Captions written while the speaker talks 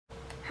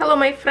Hello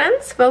my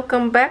friends,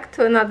 welcome back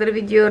to another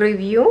video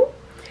review.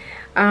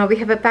 We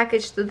have a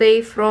package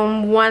today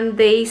from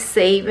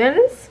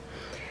OneDaySaving.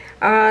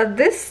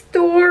 This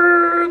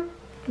store,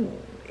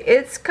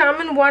 it's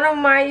coming one of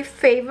my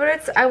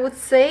favorites, I would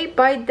say,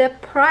 by the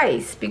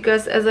price,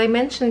 because as I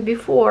mentioned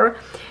before,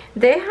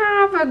 they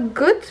have a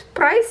good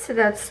price at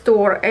that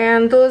store.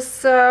 And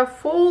those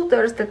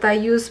folders that I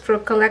use for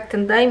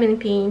collecting diamond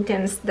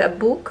paintings, the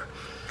book,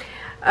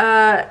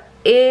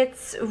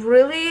 it's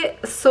really,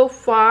 so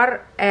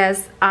far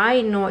as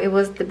I know, it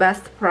was the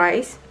best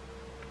price.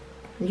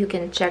 You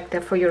can check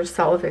that for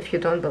yourself if you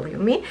don't believe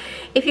me.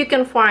 If you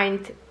can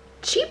find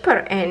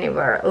cheaper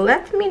anywhere,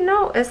 let me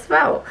know as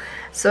well,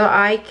 so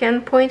I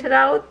can point it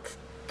out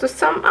to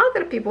some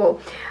other people.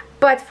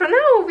 But for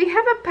now, we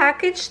have a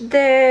package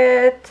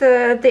that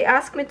they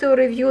asked me to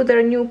review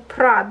their new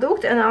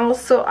product, and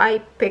also I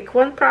pick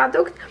one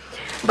product.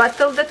 But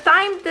till the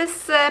time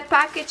this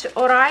package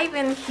arrive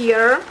in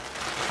here,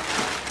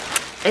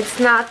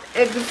 it's not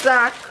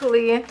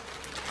exactly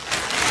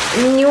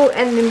new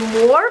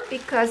anymore,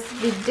 because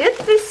we did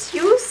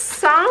receive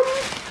some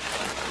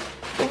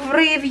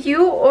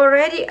review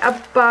already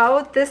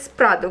about this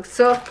product.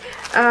 So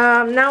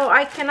now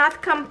I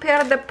cannot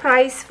compare the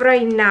price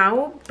right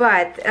now,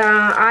 but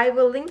I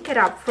will link it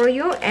up for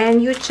you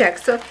and you check.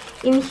 So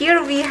in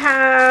here we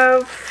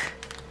have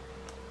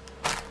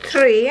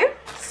 3,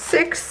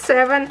 6,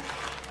 7,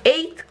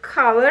 8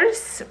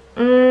 colors.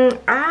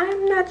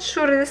 I'm not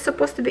sure it's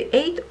supposed to be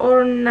 8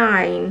 or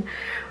 9,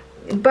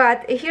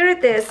 but here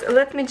it is.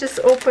 Let me just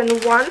open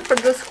one for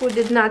those who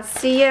did not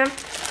see it.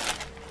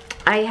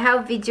 I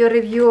have video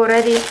review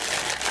already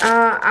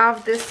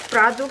of this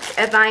product,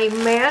 and I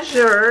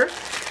measure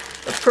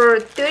for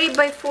 30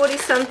 by 40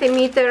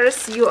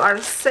 centimeters. You are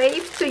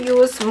safe to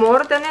use,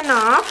 more than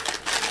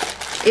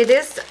enough. It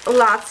is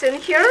lots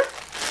in here.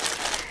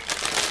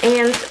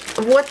 And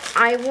what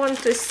I want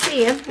to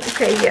see,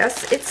 okay,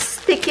 yes, it's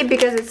sticky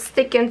because it's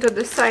sticking to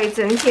the sides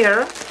in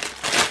here.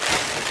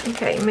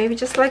 Okay, maybe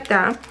just like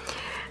that.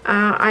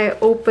 I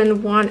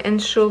open one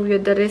and show you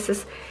that this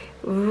is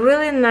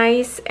really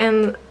nice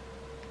and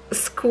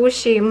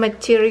squishy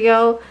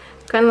material,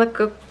 kind of like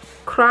a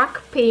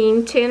crack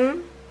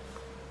painting,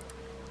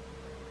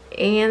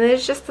 and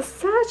it's just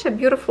such a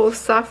beautiful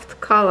soft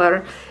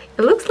color.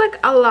 It looks like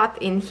a lot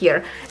in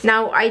here.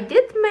 Now I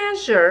did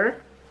measure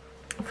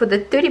for the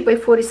 30 by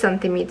 40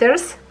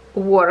 centimeters,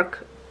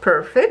 work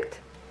perfect,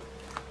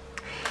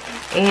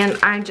 and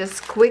I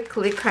just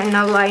quickly kind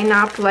of line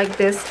up like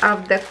this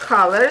of the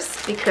colors,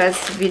 because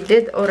we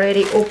did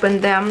already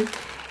open them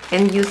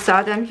and you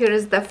saw them. Here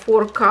is the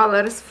 4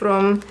 colors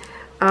from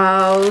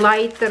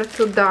lighter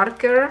to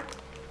darker.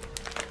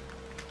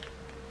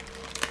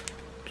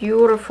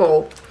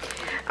 Beautiful.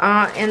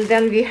 And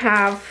then we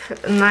have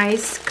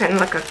nice kind of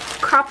like a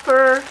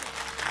copper,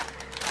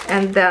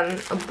 and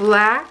then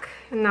black.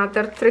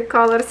 Another 3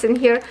 colors in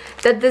here.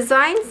 The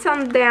designs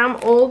on them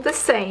all the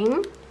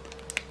same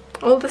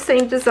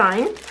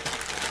design.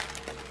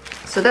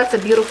 So that's a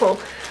beautiful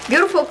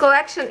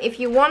collection if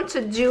you want to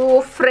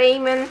do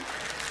framing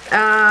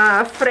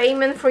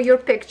for your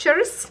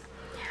pictures.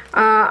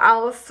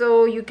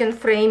 Also you can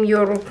frame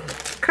your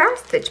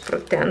cross stitch.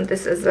 Pretend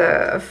this is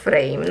a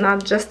frame,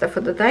 not just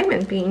for the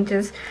diamond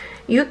paintings.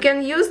 You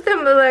can use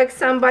them, like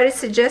somebody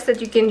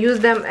suggested, you can use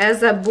them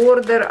as a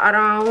border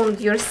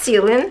around your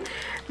ceiling.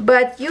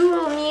 But you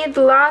will need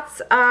lots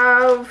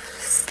of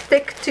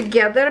stick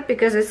together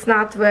because it's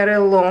not very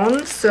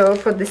long. So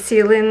for the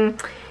ceiling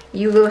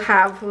you will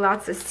have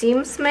lots of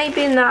seams.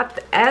 Maybe not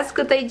as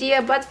good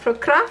idea, but for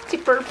crafty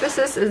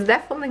purposes it's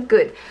definitely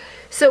good.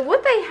 So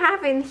what I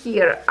have in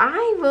here,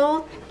 I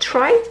will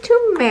try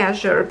to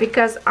measure,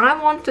 because I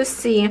want to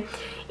see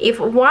if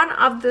one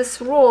of this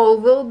roll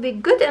will be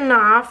good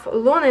enough,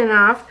 long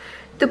enough,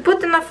 to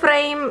put in a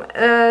frame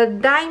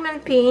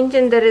diamond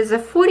painting that is a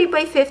 40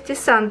 by 50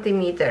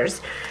 centimeters.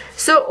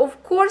 So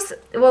of course,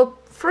 well,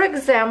 for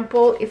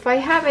example, if I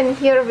have in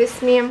here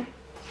with me,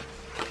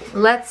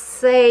 let's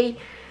say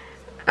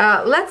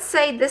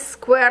this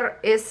square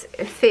is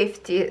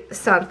 50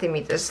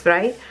 centimeters,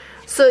 right?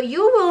 So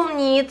you will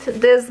need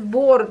this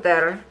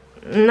border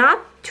not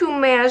to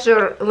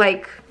measure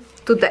like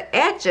to the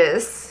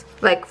edges,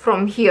 like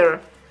from here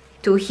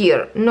to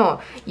here. No,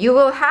 you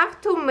will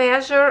have to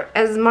measure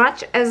as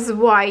much as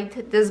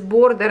wide this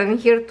border in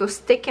here to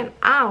sticking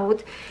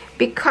out,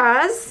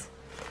 because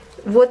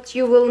what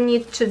you will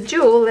need to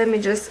do, let me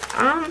just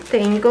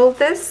untangle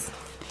this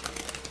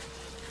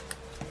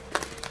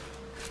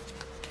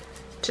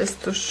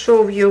just to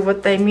show you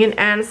what I mean.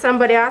 And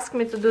somebody asked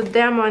me to do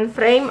demo and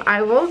frame.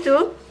 I will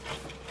do,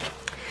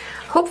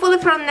 hopefully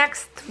from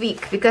next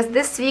week, because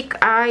this week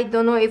I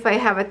don't know if I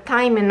have a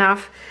time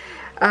enough,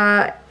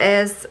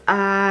 as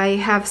I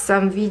have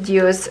some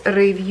videos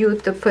review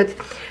to put.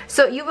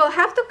 So you will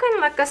have to kind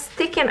of like a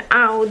sticking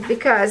out,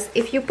 because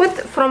if you put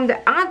from the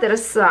other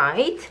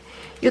side,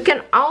 you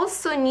can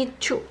also need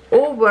to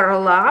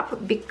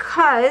overlap,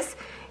 because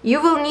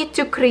you will need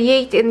to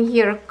create in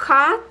here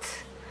cut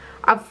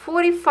a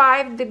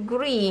 45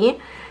 degree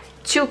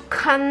to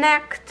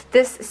connect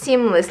this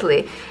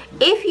seamlessly.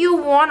 If you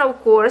want,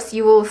 of course,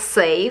 you will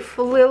save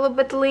a little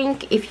bit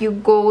link if you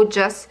go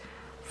just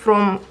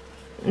from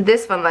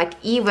this one, like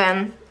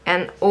even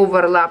and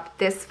overlap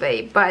this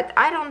way, but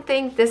I don't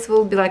think this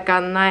will be like a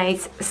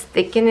nice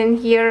sticking in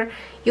here.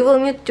 You will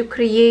need to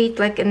create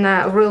like in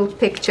a real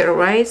picture,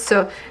 right?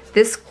 So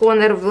this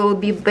corner will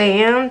be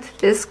bent,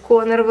 this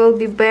corner will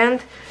be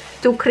bent.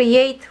 To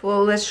create,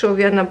 well, let's show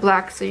you in a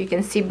black so you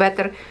can see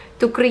better.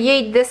 To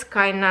create this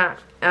kind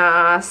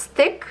of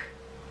stick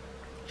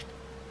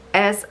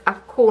as a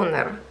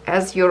corner,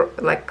 as your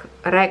like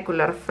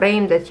regular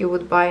frame that you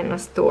would buy in a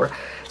store.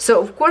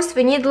 So of course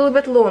we need a little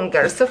bit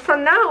longer. So for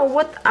now,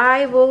 what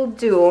I will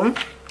do,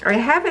 I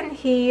have in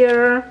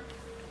here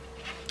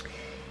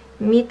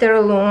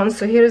meter long.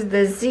 So here's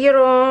the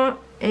 0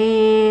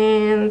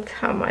 and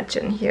how much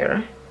in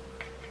here?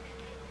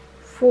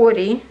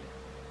 40.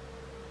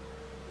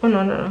 Oh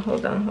no,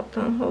 hold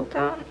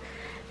on.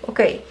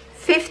 Okay,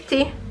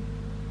 50.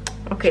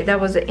 Okay, that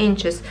was the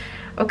inches.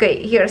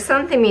 Okay, here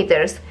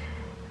centimeters.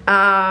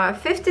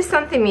 50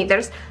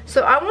 centimeters.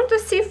 So I want to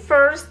see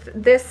first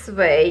this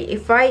way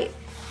if I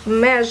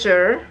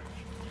measure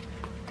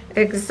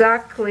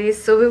exactly.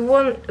 So we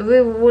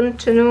want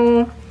to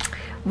know,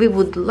 we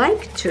would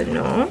like to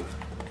know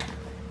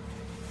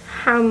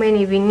how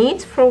many we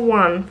need for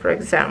one, for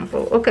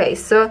example. Okay,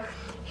 so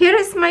here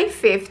is my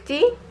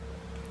 50.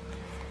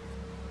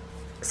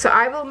 So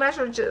I will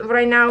measure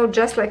right now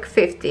just like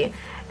 50,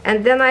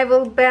 and then I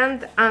will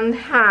bend in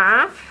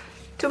half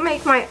to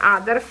make my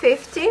other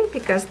 50,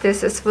 because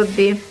this is would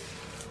be,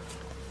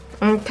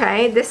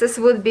 okay, this is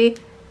would be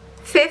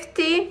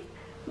 50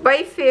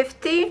 by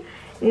 50.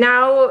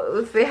 Now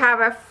if we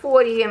have a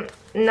 40 on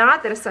the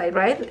other side,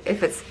 right,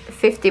 if it's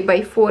 50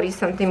 by 40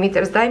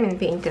 centimeters diamond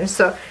painting,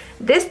 so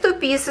these two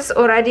pieces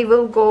already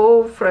will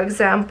go, for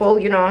example,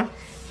 you know,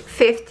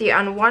 50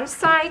 on one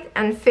side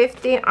and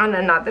 50 on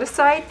another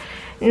side.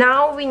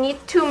 Now we need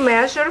to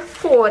measure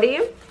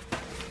 40.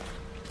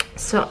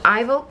 So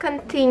I will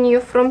continue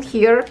from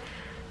here.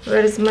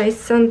 Where is my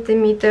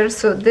centimeter?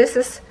 So this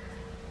is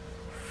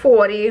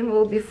 40,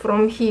 will be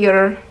from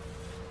here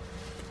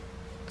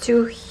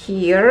to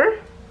here.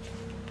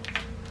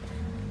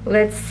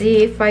 Let's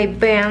see if I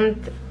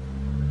bend.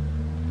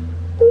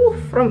 Ooh,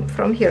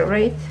 from here,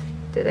 right?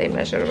 Did I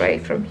measure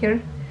right from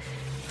here?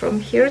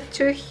 From here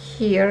to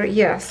here,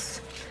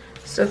 yes.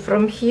 So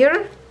from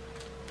here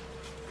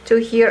to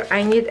here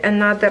I need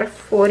another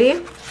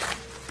 40.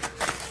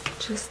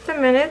 Just a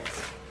minute,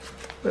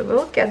 we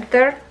will get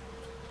there.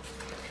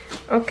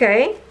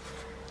 Okay,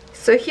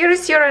 so here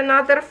is your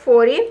another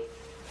 40.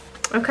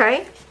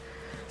 Okay,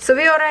 so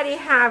we already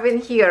have in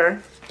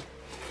here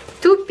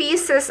 2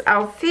 pieces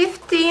of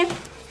 50,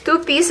 2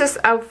 pieces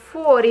of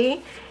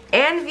 40,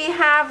 and we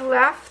have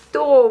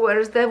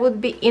leftovers that would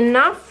be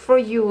enough for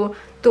you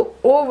to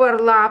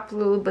overlap a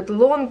little bit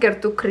longer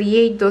to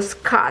create those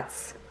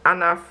cuts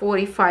on a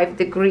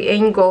 45-degree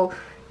angle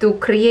to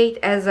create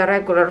as a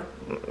regular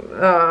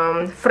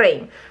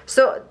frame.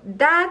 So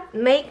that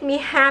make me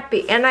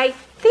happy, and I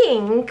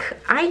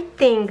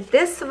think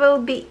this will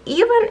be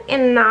even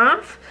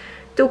enough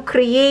to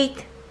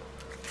create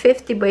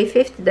 50 by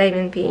 50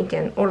 diamond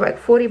painting, or like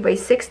 40 by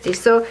 60.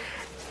 So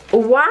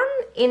one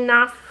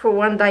enough for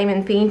one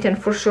diamond painting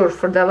for sure,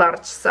 for the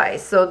large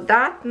size. So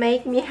that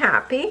make me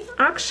happy.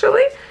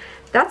 Actually,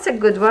 that's a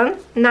good one.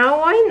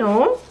 Now I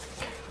know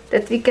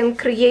that we can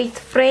create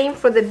frame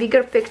for the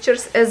bigger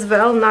pictures as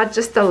well, not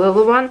just a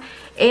little one.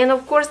 And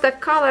of course the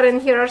color in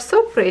here are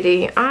so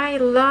pretty. I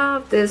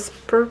love this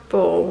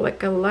purple,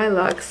 like a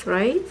lilacs,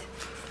 right?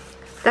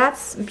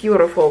 That's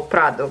beautiful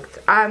product.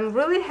 I'm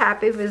really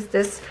happy with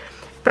this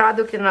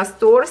product in our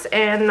stores,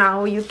 and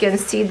now you can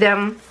see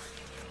them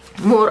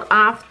more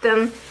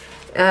often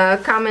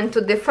coming to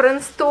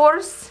different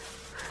stores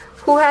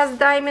who has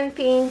diamond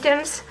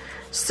paintings.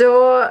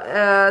 So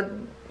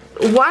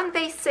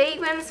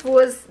OneDaySaving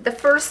was the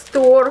first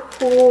store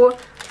who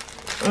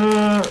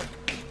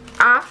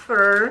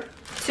offered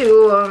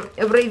to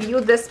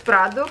review this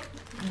product,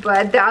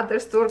 but the other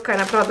store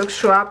kind of products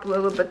show up a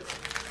little bit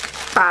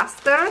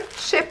faster,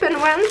 shipping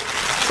went,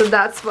 so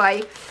that's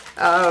why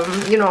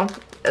you know,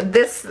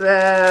 this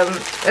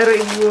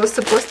review was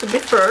supposed to be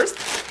first.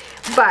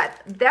 But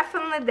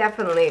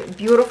definitely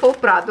beautiful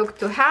product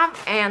to have.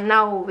 And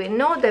now we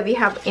know that we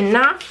have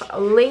enough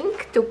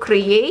link to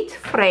create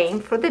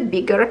frame for the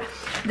bigger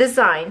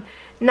design.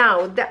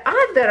 Now the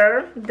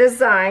other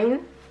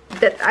design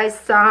that I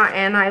saw,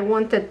 and I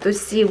wanted to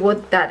see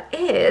what that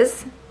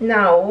is.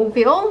 Now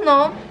we all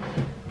know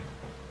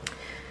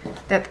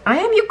that I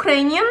am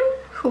Ukrainian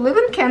who live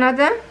in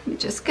Canada,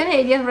 which is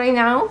Canadian right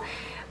now,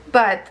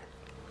 but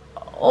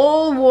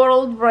all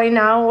world right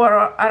now, or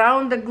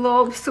around the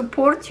globe,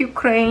 support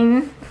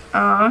Ukraine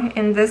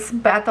in this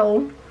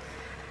battle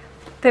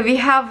that we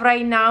have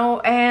right now.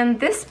 And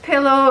this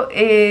pillow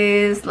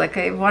is like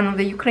one of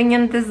the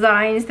Ukrainian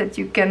designs that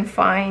you can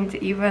find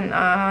even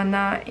on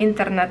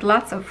internet,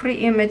 lots of free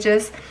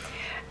images.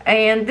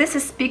 And this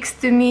speaks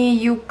to me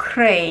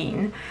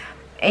Ukraine.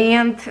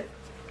 And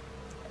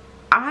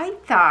I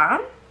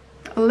thought,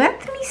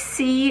 let me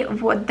see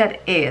what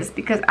that is,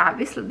 because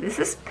obviously this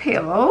is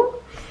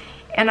pillow,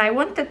 and I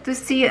wanted to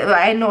see,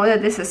 I know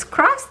that this is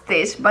cross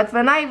stitch, but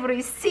when I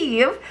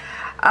receive,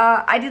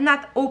 I did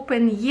not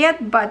open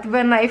yet, but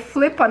when I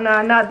flip on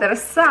another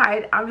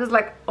side, I was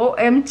like,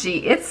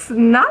 OMG, it's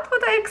not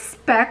what I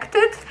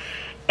expected.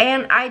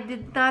 And I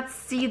did not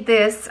see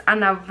this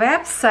on a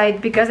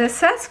website, because it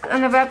says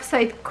on the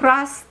website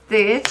cross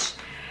stitch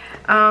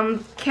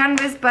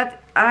canvas,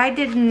 but I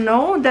didn't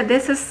know that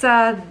this is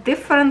a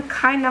different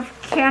kind of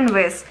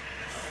canvas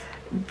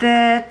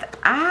that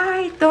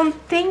I don't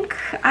think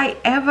I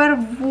ever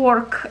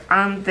work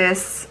on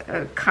this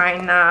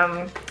kind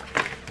of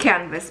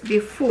canvas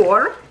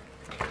before.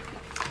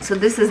 So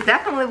this is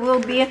definitely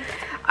will be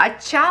a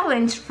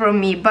challenge for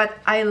me, but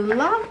I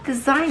love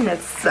design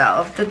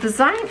itself. The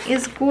design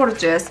is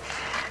gorgeous,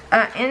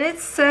 and it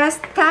says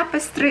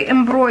tapestry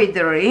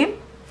embroidery,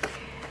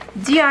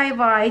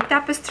 DIY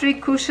tapestry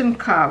cushion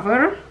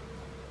cover,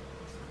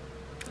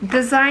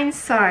 design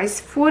size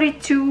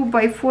 42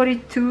 by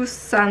 42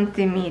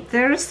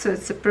 centimeters, so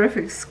it's a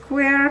perfect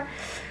square,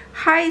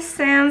 high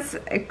sense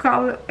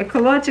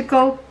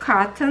ecological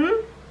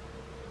cotton,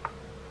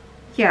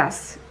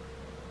 yes,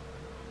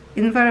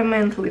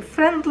 environmentally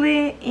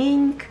friendly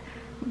ink,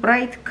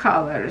 bright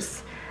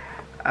colors.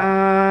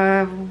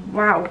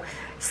 Wow,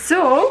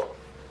 so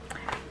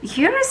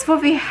here is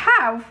what we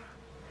have.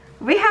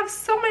 We have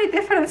so many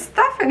different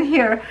stuff in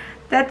here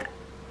that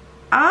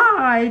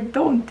I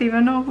don't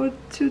even know what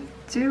to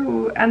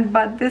do,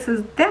 but this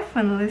is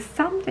definitely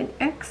something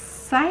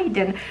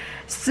exciting.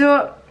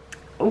 So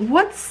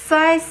what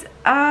size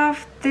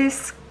of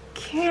this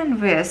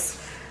canvas,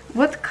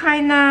 what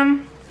kind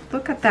of,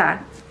 look at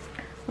that,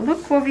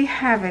 look what we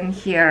have in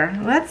here.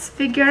 Let's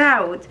figure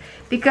out,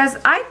 because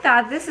I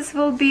thought this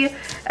will be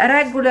a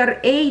regular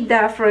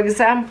Ada, for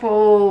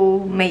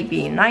example,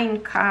 maybe 9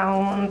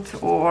 count,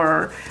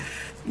 or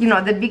you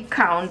know, the big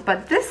count,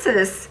 but this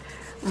is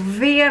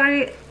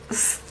very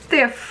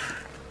stiff,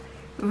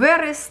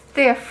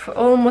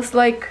 almost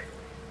like,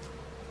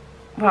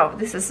 wow,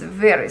 this is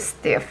very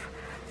stiff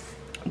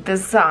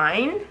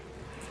design.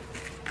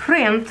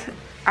 Print,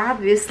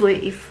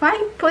 obviously, if I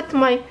put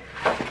my,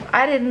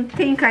 I didn't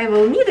think I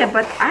will need it,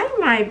 but I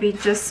might be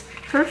just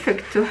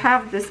perfect to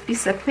have this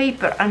piece of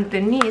paper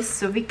underneath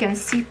so we can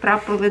see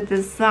properly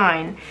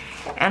design.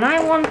 And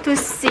I want to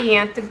see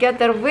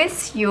together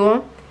with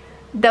you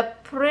the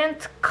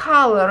print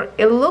color.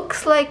 It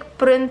looks like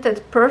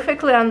printed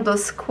perfectly on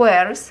those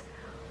squares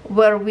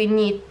where we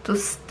need to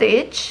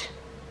stitch.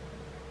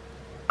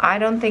 I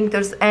don't think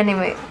there's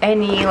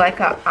any like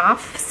a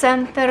off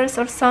centers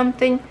or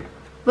something.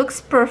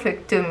 Looks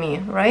perfect to me,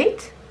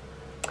 right?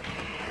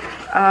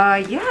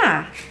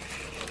 Yeah.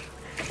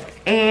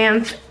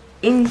 And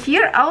in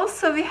here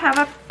also we have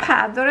a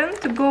pattern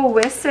to go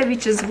with it,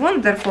 which is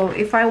wonderful.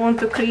 If I want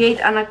to create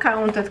an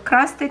account at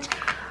Cross Stitch,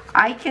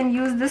 I can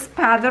use this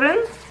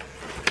pattern.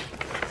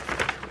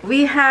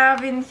 We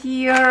have in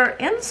here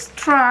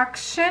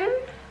instruction,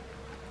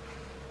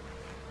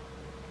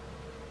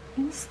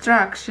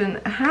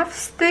 half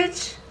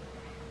stitch,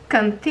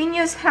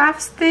 continuous half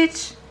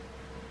stitch,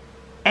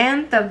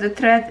 end of the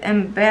thread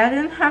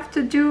embedding have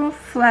to do,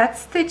 flat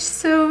stitch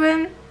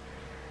sewing.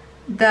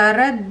 The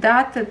red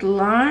dotted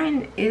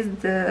line is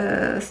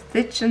the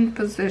stitching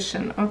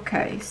position.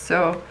 Okay,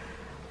 so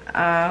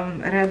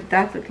red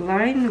dotted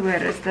line,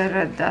 where is the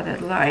red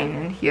dotted line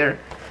in here?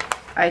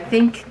 I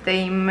think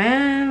they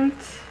meant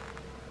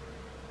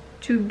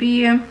to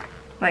be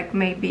like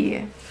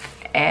maybe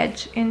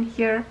edge in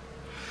here.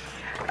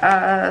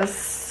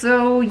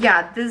 So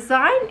yeah,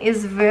 design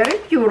is very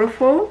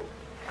beautiful,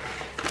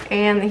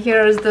 and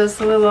here's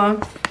this little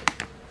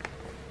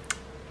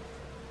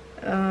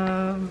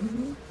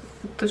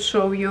to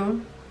show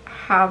you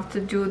how to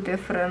do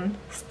different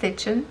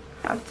stitching,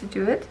 how to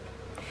do it.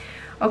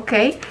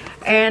 Okay,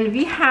 and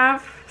we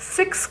have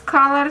 6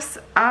 colors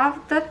of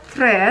the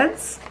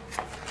threads.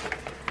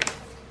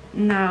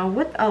 Now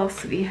what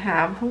else we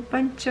have? Whole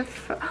bunch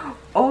of,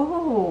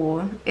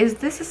 oh,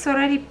 this is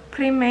already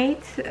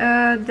pre-made,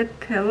 the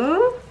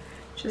pillow.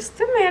 Just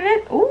a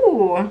minute.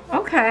 Oh,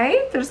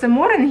 okay, there's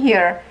more in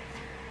here.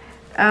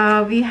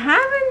 We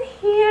have in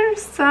here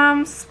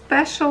some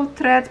special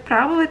thread,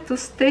 probably to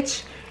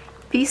stitch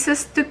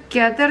pieces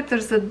together.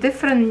 There's a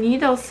different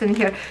needles in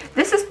here.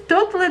 This is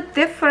totally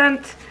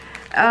different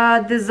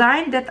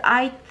design that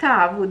I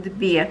thought would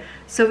be.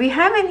 So we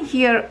have in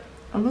here,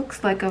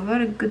 looks like a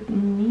very good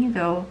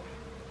needle.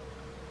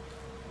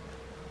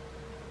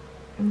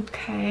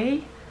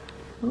 Okay,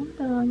 hold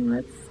on,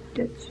 let's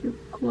get you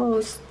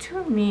close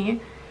to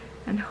me,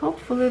 and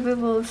hopefully we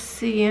will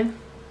see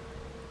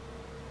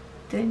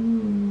the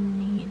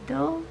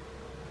needle.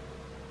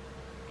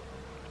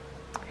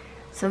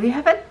 So we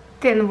have a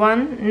thin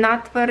one,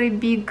 not very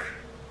big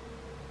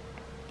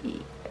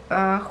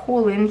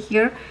hole in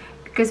here,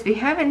 because we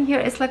have in here,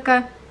 it's like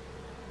a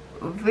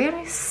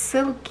very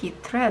silky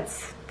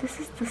threads. This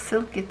is the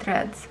silky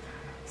threads.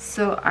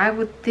 So I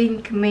would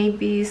think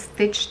maybe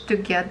stitch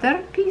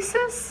together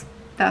pieces.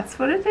 that's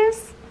what it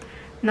is.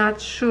 Not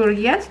sure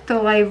yet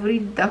till I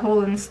read the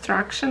whole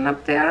instruction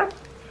up there.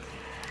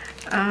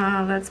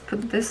 Let's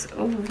put this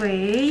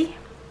away.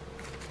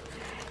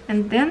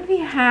 And then we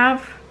have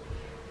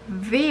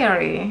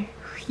very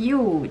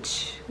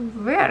huge,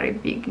 very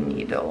big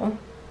needle.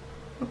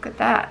 Look at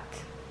that.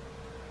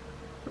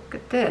 Look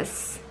at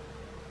this.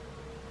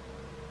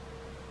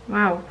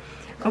 Wow.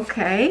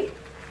 Okay,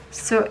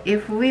 so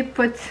if we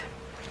put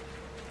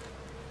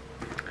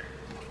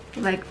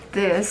like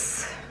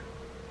this,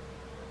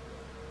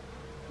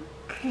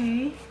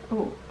 okay,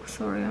 oh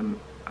sorry, I'm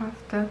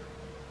after.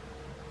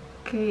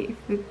 Okay, if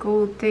we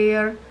go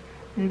there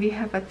and we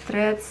have a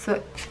thread,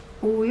 so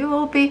we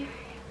will be,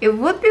 it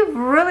would be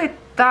really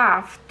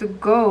tough to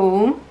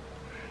go,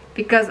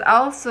 because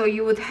also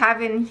you would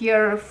have in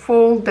here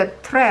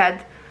folded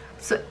thread,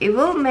 so it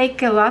will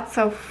make a lots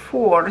of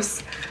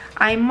force.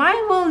 I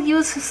might will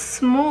use a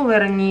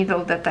smaller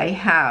needle that I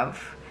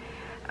have.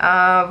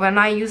 When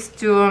I used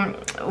to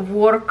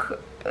work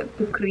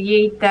to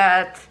create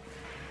that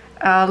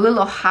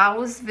little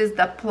house with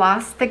the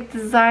plastic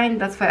design,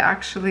 that's why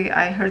actually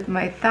I hurt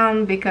my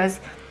thumb, because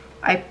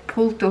I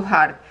pulled too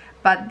hard.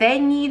 But they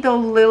need a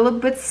little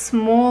bit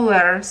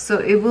smaller, so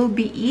it will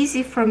be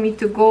easy for me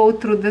to go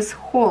through these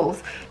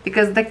holes,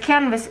 because the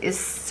canvas is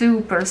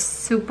super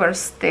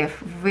stiff,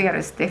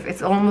 very stiff.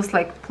 It's almost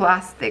like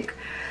plastic.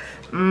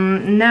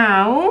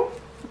 Now,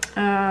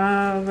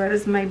 where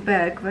is my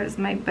bag? Where is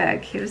my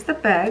bag? Here's the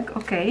bag.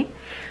 Okay,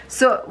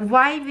 so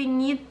why we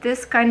need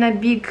this kind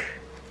of big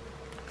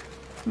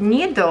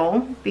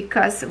needle?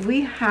 Because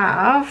we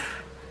have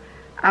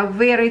a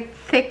very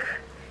thick,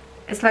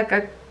 it's like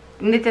a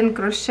knit and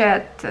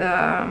crochet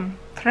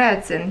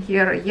threads in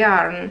here,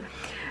 yarn.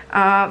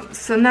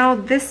 So now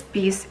this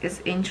piece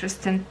is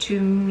interesting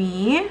to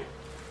me.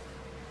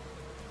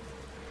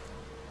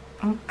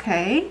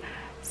 Okay,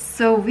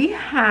 so we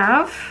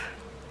have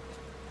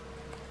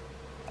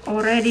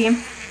already,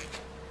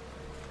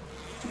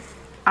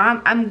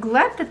 I'm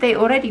glad that they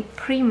already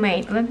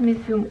pre-made. Let me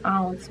zoom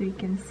out so you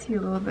can see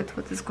a little bit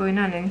what is going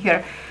on in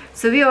here.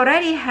 So we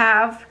already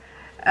have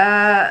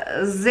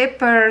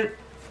zipper.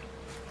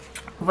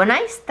 When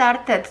I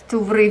started to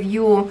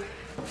review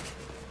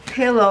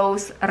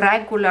pillows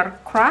regular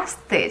cross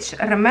stitch,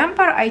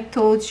 remember I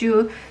told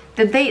you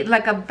that they,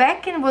 like a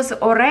backing was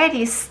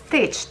already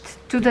stitched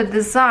to the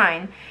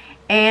design,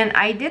 and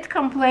I did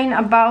complain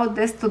about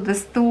this to the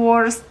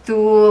stores to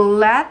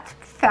let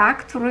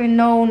factory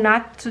know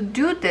not to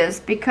do this,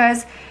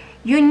 because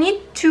you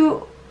need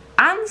to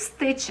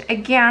unstitch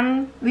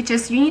again, which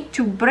is you need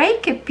to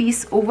break a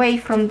piece away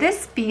from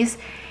this piece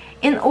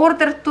in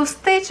order to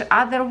stitch.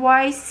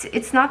 Otherwise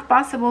it's not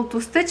possible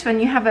to stitch when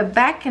you have a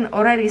backing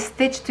already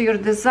stitched to your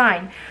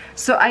design.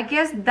 So I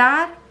guess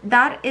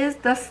that is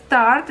the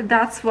start.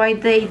 That's why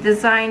they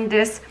designed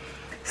this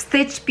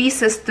stitch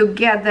pieces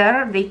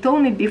together. They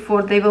told me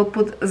before they will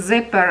put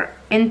zipper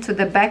into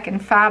the backing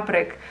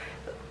fabric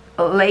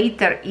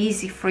later,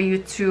 easy for you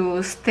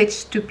to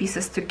stitch two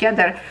pieces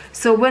together.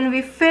 So when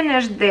we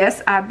finish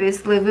this,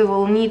 obviously we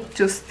will need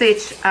to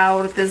stitch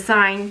our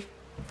design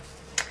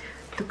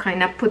to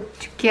kind of put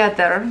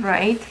together,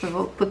 right? We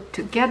will put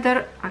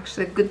together.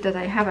 Actually, good that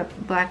I have a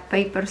black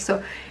paper,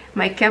 so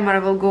my camera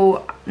will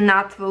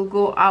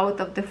go out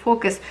of the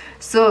focus.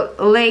 So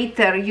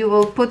later you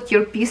will put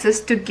your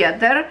pieces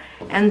together,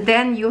 and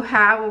then you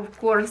have, of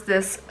course,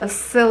 this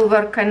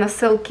silver kind of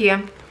silky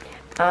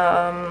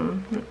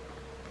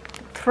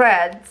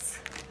threads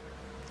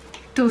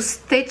to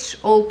stitch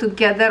all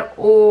together,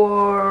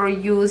 or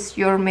use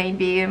your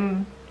maybe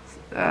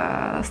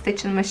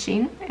stitching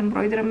machine,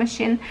 embroidery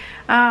machine.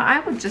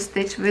 I would just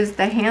stitch with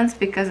the hands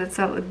because it's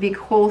a big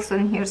holes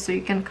in here, so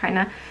you can kind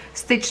of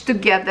stitch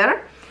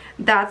together.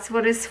 That's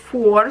what it's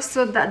for.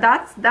 So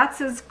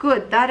that is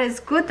good. That is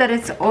good that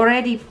it's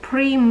already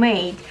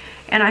pre-made.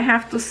 And I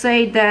have to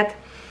say that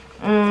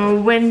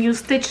when you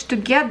stitch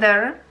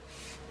together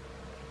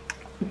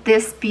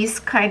this piece,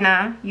 kind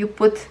of you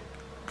put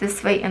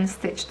this way and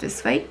stitch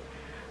this way,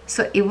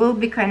 so it will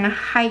be kind of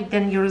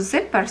hidden your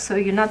zipper, so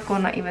you're not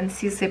gonna even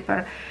see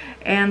zipper.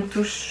 And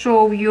to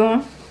show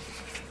you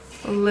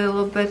a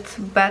little bit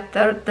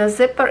better, the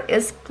zipper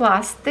is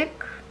plastic.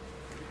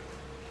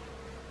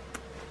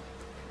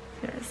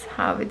 Here's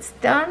how it's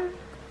done.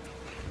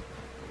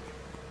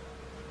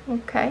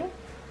 Okay,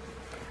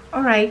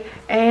 all right,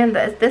 and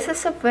this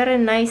is a very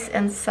nice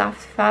and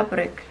soft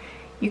fabric.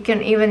 You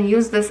can even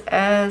use this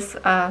as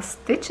a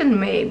stitching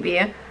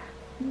maybe.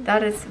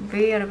 That is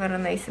very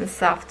nice and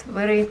soft,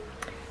 very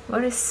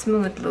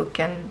smooth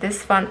looking.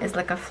 This one is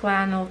like a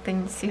flannel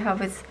thing. See how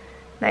it's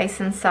nice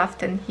and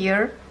soft in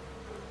here.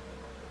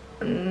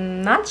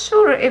 Not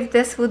sure if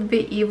this would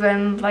be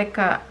even like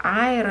a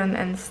iron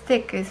and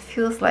stick. It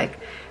feels like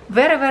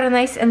very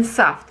nice and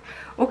soft.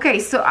 Okay,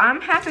 so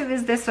I'm happy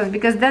with this one,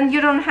 because then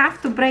you don't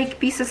have to break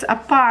pieces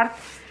apart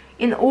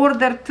in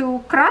order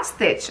to cross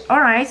stitch. All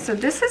right, so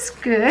this is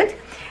good.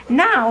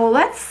 Now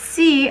let's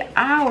see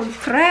our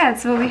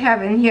threads, what we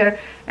have in here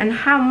and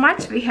how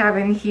much we have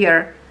in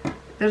here.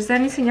 There's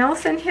anything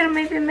else in here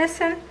maybe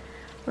missing?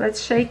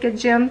 Let's shake it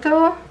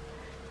gentle.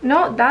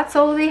 No, that's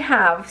all we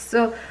have.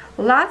 So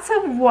lots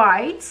of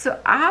white. So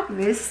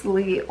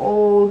obviously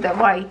all the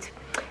white,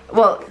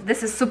 well,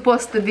 this is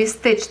supposed to be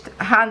stitched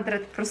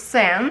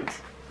 100%,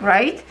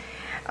 right?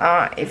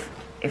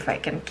 If I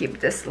can keep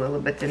this a little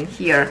bit in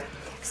here.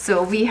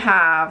 So we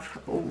have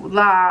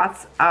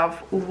lots of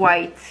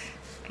white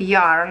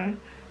yarn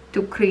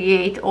to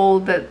create all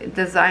the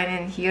design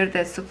in here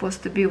that's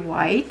supposed to be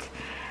white.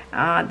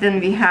 Then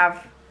we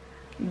have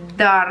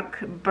dark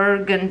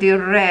burgundy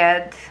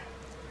red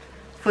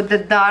for the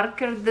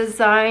darker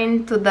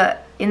design to the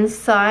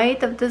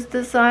inside of this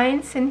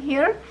designs in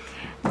here.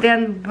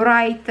 Then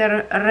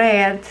brighter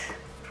red,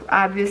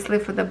 obviously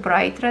for the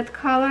bright red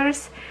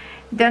colors.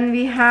 Then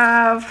we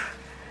have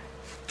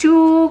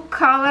two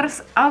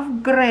colors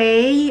of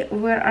gray.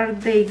 Where are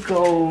they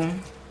go?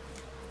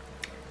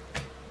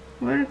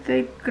 Where did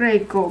the gray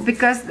go?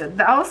 Because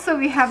also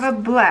we have a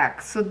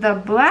black. So the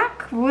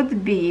black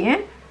would be,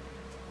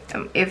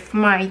 if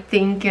my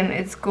thinking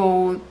it's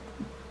go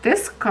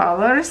this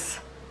colors.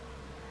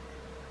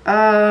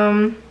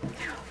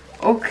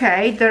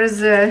 Okay,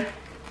 there's a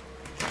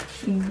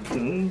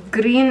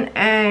green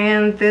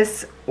and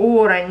this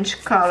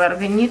orange color.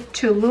 We need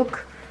to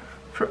look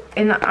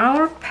in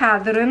our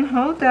pattern.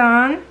 Hold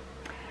on.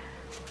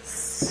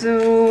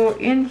 So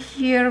in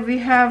here we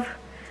have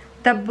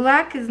the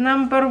black is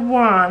number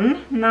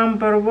one.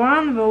 Number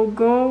one will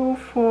go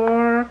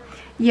for,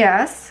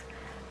 yes,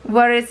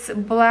 where it's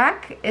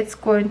black, it's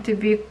going to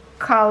be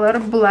color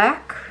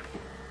black.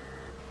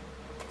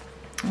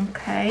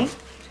 Okay,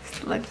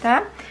 just like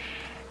that.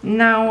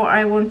 Now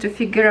I want to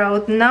figure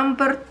out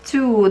number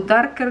two,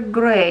 darker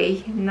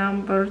gray.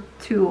 Number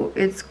two,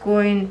 it's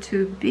going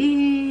to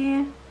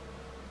be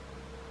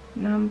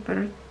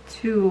number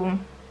two,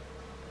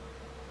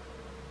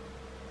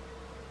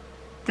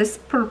 this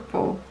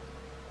purple.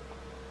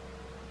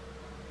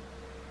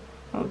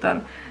 Hold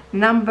on.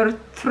 Number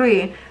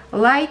three,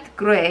 light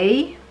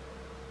gray.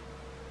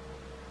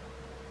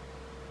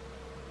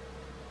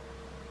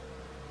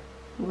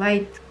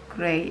 Light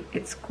gray,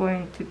 it's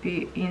going to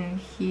be in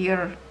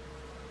here,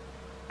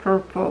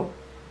 purple.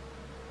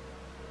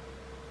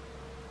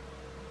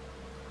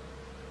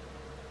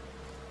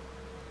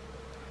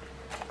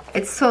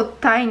 It's so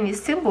tiny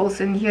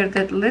symbols in here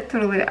that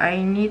literally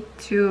I need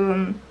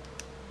to.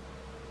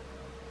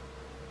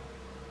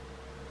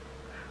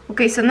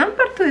 Okay, so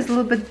number two is a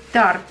little bit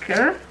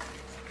darker.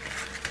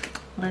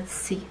 Let's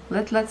see.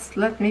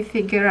 Let me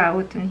figure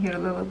out in here a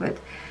little bit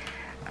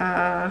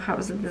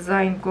how's the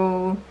design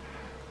go.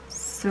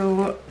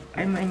 So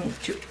I might need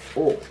to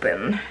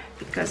open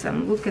because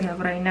I'm looking at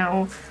right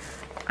now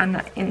on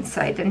the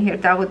inside in here.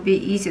 That would be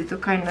easy to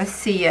kind of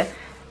see.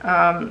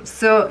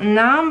 So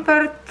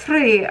number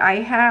three, I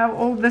have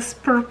all this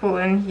purple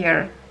in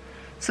here.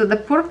 So the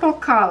purple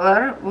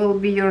color will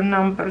be your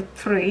number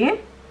three,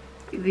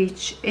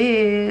 which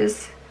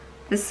is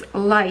this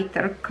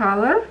lighter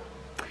color.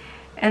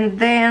 And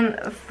then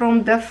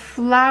from the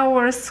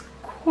flowers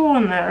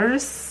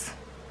corners,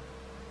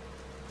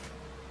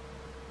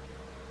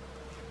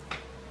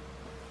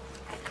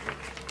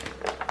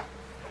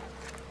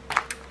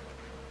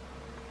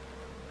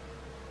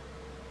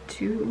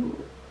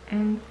 two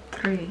and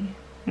three,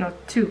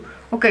 not two.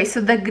 Okay,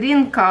 so the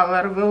green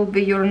color will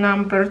be your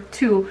number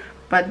two,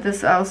 but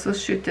this also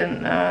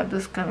shooting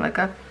this kind of like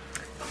a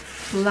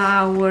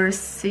flower.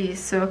 See,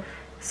 so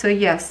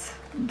yes,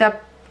 the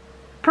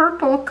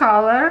purple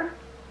color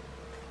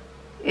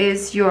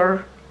is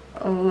your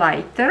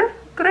lighter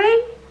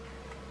gray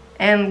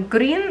and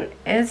green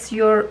is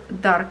your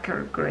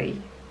darker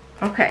gray.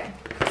 Okay,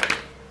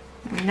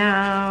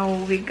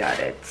 now we got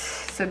it.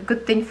 So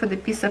good thing for the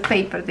piece of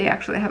paper, they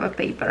actually have a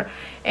paper.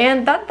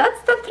 And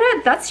that's the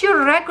thread. That's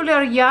your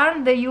regular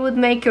yarn that you would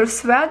make your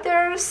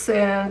sweaters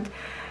and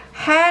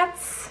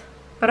hats.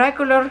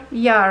 Regular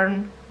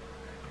yarn.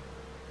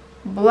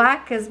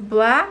 Black is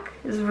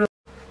really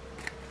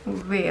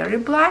very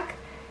black.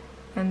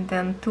 And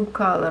then two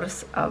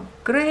colors of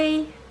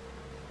gray,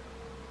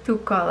 two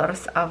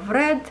colors of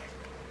red,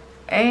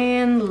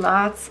 and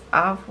lots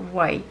of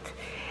white.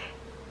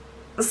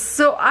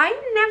 So I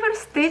never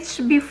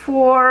stitched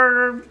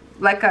before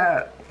like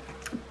a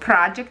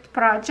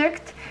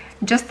project,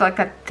 just like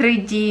a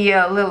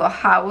 3D little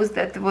house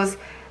that was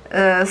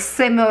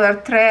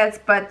similar threads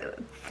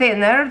but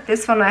thinner.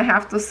 This one I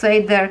have to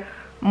say they're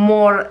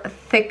more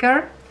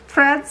thicker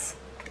threads.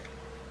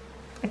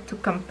 I have to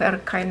compare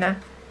kind of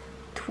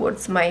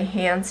towards my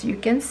hands. You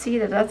can see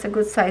that that's a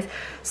good size.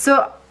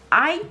 So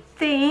I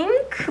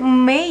think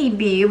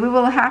maybe we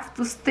will have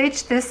to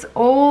stitch this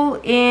all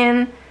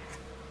in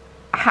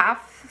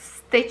half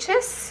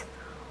stitches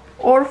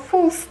or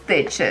full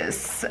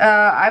stitches.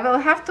 I will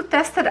have to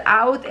test it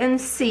out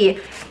and see.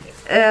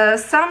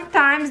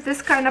 Sometimes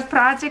this kind of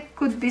project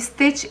could be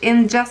stitched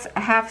in just a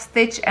half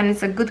stitch and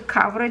it's a good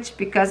coverage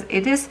because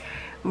it is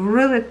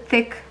really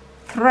thick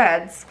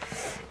threads.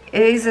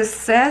 It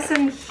says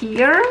in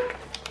here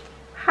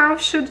how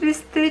should we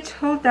stitch.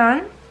 Hold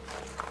on.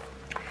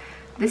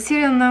 The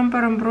serial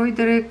number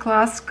embroidery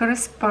class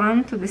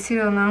correspond to the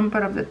serial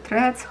number of the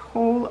threads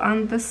whole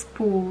on the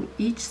spool,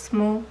 each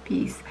small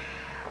piece.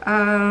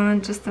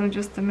 Just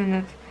a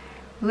minute.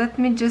 Let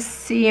me just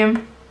see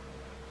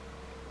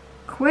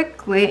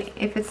quickly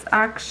if it's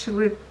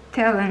actually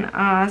telling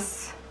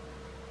us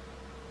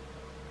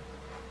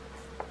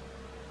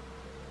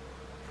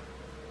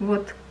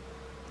what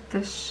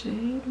the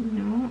shade.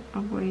 No,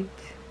 oh, wait.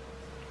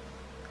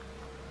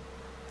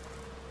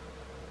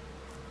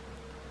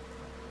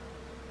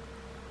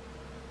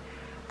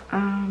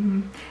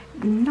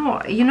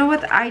 No, you know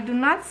what, I do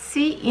not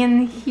see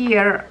in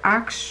here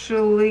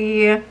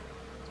actually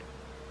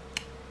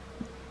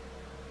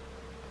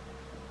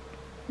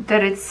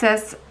that it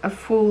says a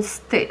full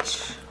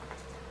stitch,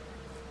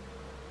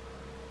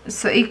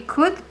 so it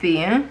could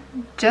be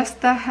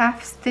just a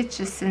half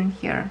stitches in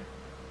here,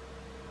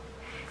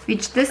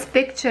 which this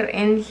picture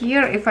in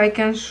here, if I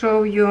can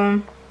show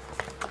you,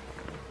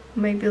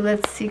 maybe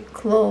let's see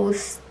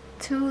close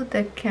to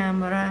the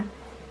camera.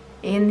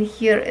 In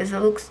here is, it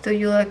looks to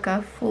you like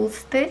a full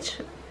stitch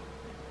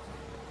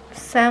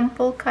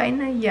sample,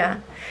 kind of, yeah.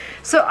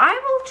 So I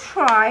will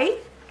try,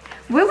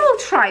 we will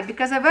try,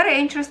 because I'm very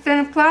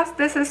interested, plus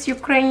this is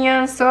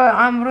Ukrainian, so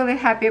I'm really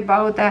happy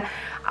about that.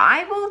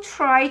 I will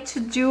try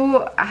to do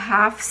a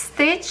half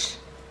stitch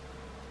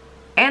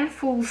and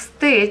full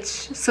stitch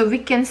so we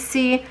can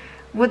see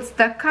what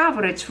the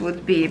coverage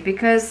would be,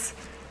 because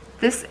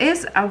this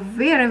is a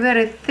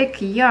very thick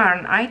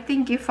yarn. I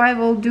think if I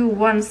will do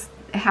one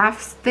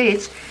half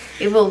stitch,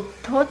 it will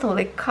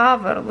totally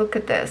cover. Look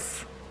at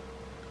this.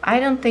 I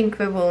don't think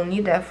we will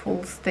need a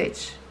full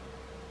stitch.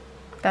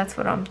 That's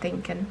what I'm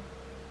thinking.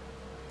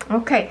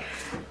 Okay,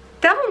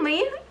 tell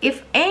me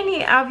if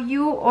any of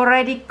you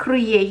already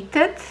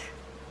created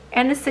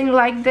anything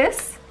like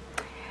this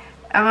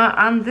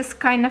on this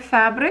kind of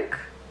fabric,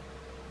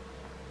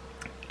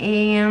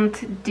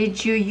 and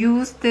did you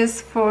use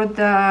this for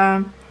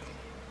the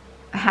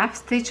half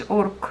stitch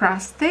or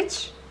cross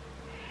stitch?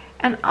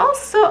 And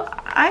also,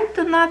 I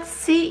do not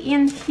see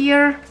in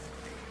here,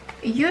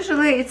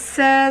 usually it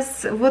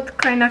says what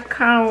kind of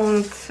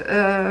count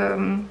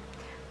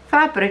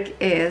fabric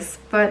is,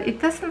 but it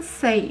doesn't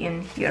say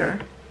in here.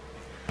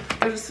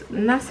 There's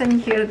nothing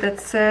here that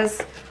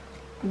says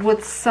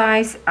what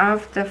size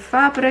of the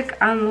fabric,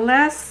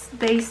 unless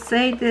they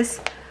say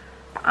this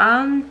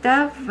on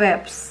the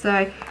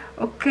website.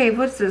 Okay,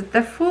 what's this?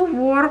 The full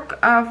work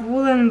of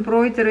wool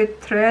embroidery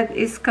thread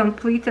is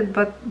completed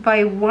but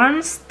by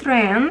one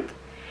strand,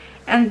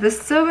 and the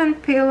sewn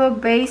pillow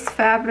base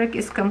fabric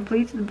is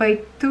completed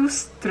by 2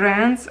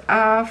 strands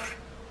of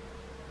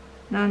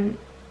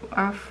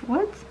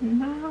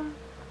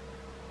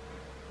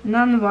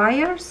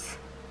non-wires.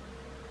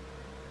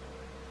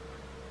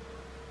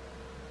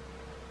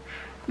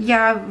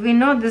 Yeah, we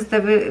know this,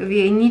 that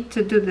we need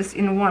to do this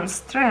in one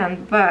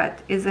strand,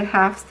 but is a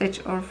half stitch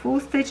or full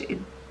stitch?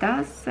 It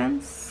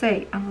doesn't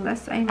say,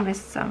 unless I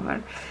missed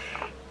somewhere.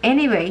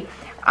 Anyway,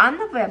 on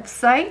the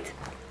website,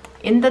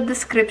 in the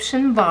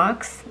description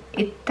box,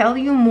 it tells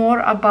you more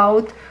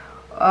about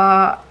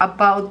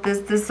this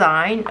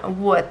design,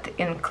 what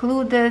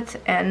included,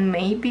 and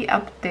maybe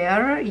up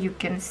there you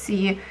can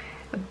see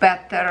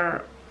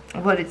better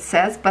what it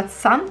says. But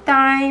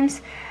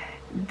sometimes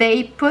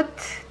they put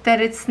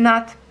that it's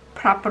not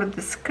proper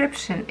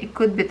description. It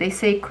could be they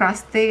say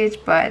cross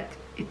stitch, but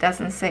it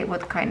doesn't say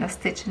what kind of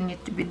stitching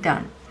needs to be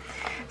done.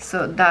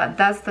 So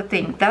that's the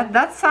thing.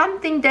 That's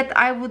something that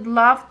I would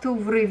love to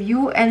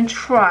review and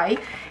try.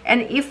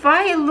 And if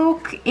I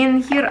look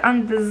in here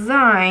on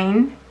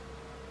design,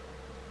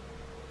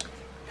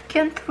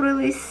 can't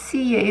really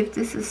see if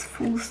this is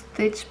full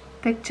stitch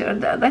picture.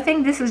 I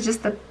think this is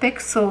just the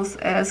pixels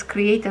as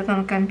created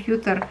on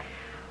computer.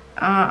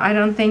 I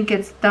don't think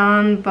it's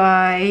done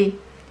by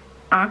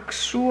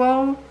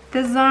actual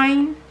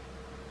design,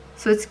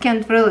 so it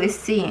can't really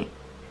see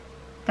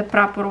the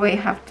proper way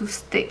how to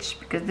stitch,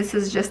 because this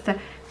is just a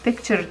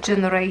picture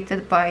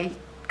generated by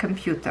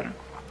computer.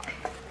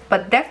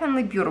 But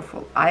definitely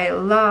beautiful. I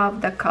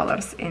love the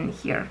colors in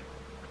here.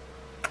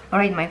 All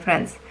right, my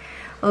friends,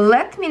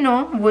 let me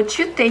know what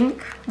you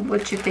think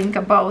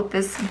about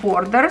these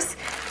borders.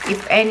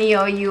 If any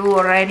of you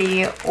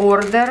already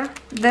order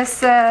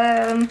this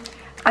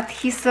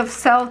adhesive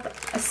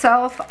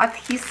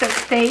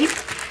self-adhesive tape.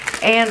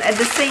 And at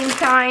the same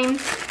time,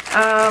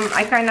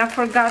 I kind of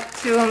forgot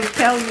to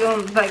tell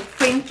you, like,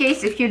 in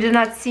case if you did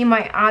not see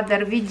my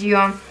other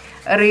video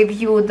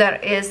review, there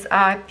is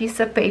a piece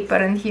of paper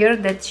in here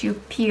that you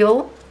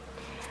peel.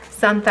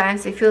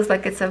 Sometimes it feels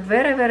like it's a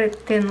very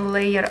thin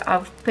layer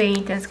of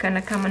paint, and it's kind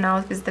of coming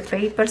out with the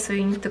paper, so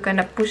you need to kind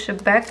of push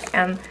it back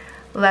and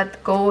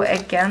let go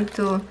again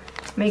to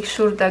make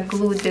sure the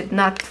glue did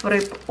not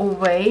rip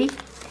away.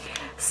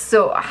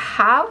 So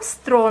how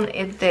strong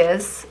it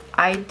is,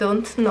 I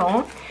don't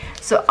know.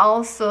 So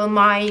also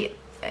my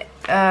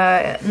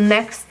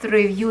next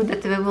review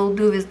that we will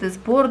do with these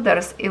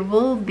borders, it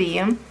will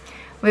be,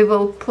 we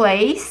will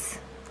place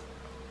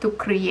to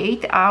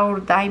create our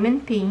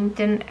diamond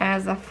painting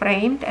as a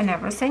framed and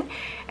everything,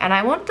 and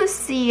I want to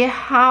see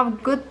how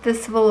good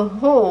this will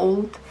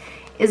hold.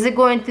 Is it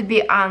going to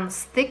be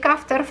unstick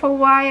after for a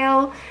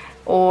while,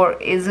 or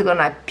is it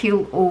gonna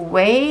peel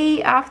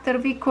away after a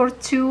week or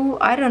two?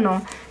 I don't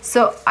know.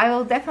 So I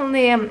will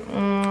definitely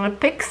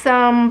pick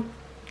some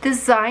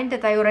design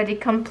that I already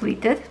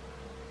completed.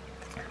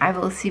 I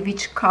will see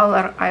which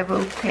color I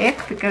will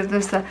pick, because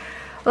there's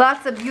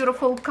lots of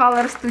beautiful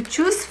colors to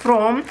choose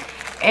from,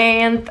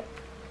 and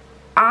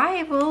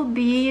I will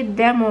be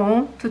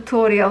demo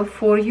tutorial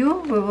for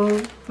you.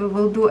 We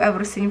will do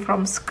everything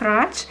from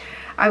scratch.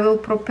 I will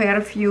prepare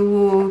a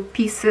few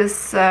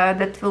pieces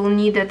that will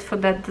need it for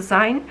that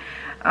design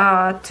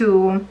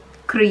to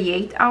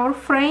create our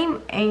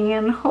frame,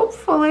 and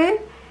hopefully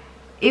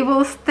it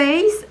will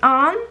stay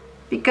on,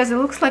 because it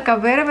looks like a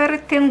very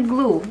thin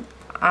glue.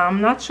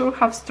 I'm not sure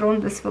how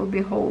strong this will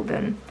be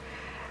holding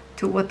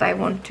to what I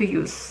want to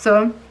use.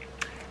 So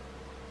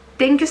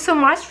thank you so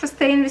much for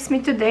staying with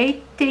me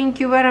today. Thank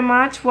you very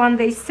much,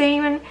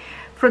 OneDaySaving,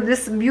 for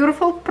this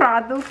beautiful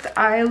product.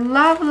 I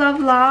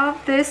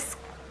love this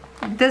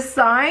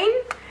design,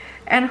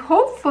 and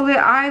hopefully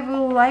I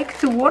will like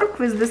to work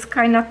with this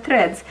kind of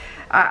threads.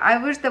 I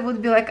wish there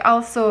would be like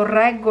also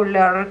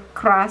regular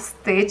cross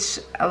stitch,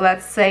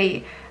 let's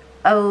say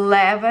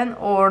 11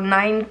 or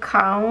 9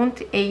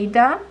 count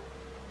Aida,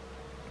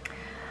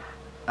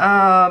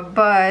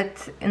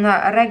 but in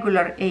a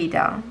regular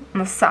Aida,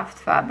 in a soft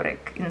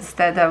fabric,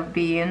 instead of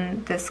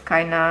being this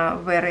kind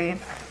of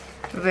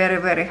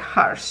very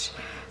harsh.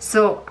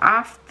 So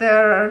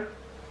after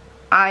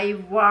I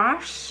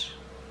wash,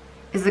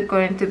 is it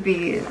going to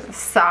be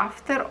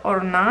softer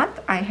or not?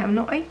 I have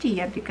no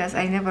idea, because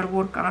I never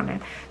work on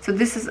it. So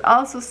this is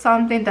also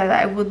something that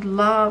I would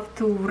love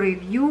to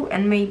review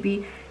and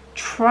maybe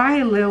try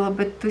a little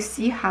bit to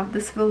see how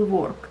this will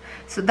work.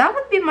 So that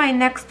would be my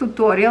next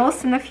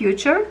tutorials in the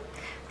future.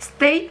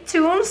 Stay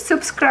tuned,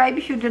 subscribe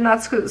if you do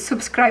not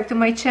subscribe to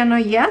my channel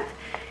yet,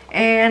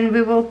 and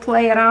we will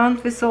play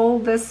around with all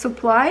the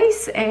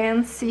supplies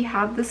and see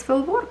how this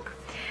will work.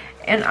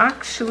 And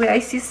actually I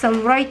see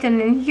some writing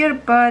in here,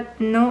 but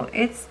no,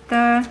 it's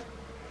the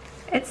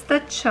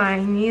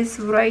Chinese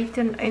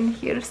writing in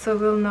here, so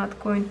we're not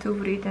going to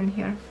read in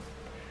here.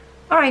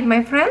 Alright,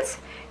 my friends,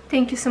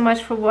 thank you so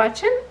much for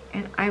watching,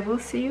 and I will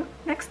see you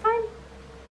next time.